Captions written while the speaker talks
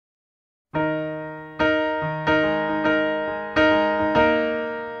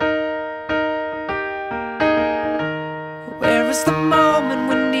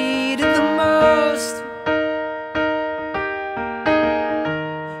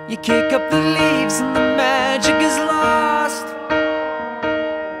You kick up the leaves and the magic is lost.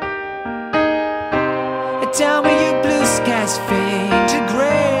 Tell me your blue skies fade to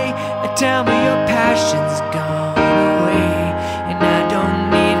gray. Tell me your passion's gone away, and I don't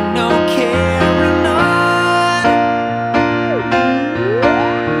need no carrying on.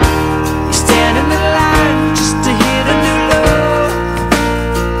 You stand in the line just to hit a new low.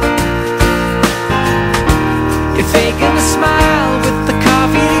 You're faking a smile with the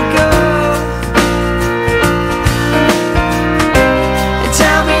coffee to go. And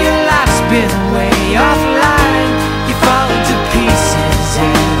tell me your life's been way offline. You fall into pieces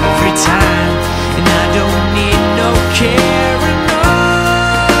every time, and I don't need no carrying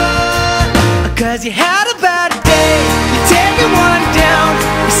on. 'Cause you had a bad day, you take it one down.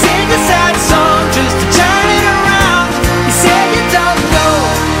 You sing a sad song just to turn it around. You say you don't know,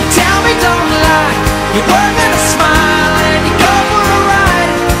 you tell me don't lie. You work on a smile and you go for a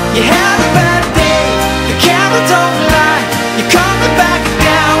ride. You had a bad day, the camera don't lie. You calm it back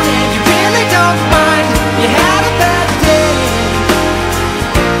down and you really don't mind. You had a bad day,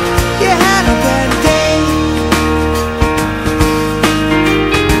 you had a bad day.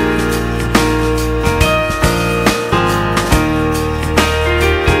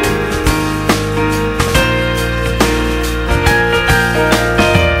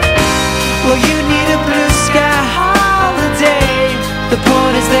 Well, you need a blue sky holiday. The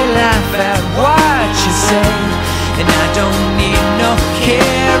point is they laugh at what you say, and I don't need no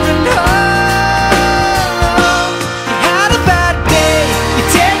carrying on. You had a bad day, you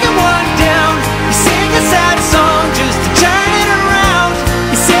take it one down. You sing a sad song just to turn it around.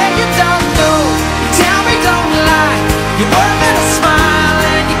 You say you don't know, you tell me don't lie. You work on a smile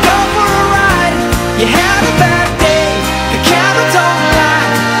and you go for a ride. You had a bad day, the camera don't lie.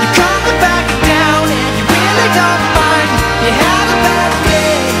 You calm it back down and you really don't mind. You had a bad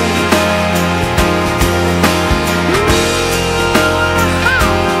day.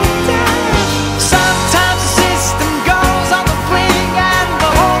 Sometimes the system goes on the fling and the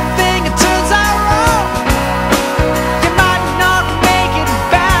whole thing it turns out wrong. You might not make it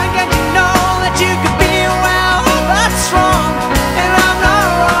back and you know that you could be well, that's wrong, and I'm not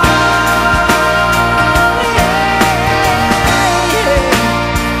wrong.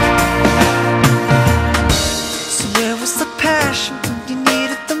 So where was the passion when you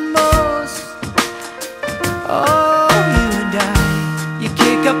needed the most? Oh, you and I, you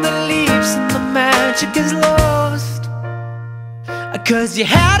kick up the leaves and the magic is lost. 'Cause you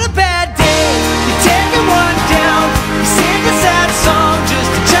had a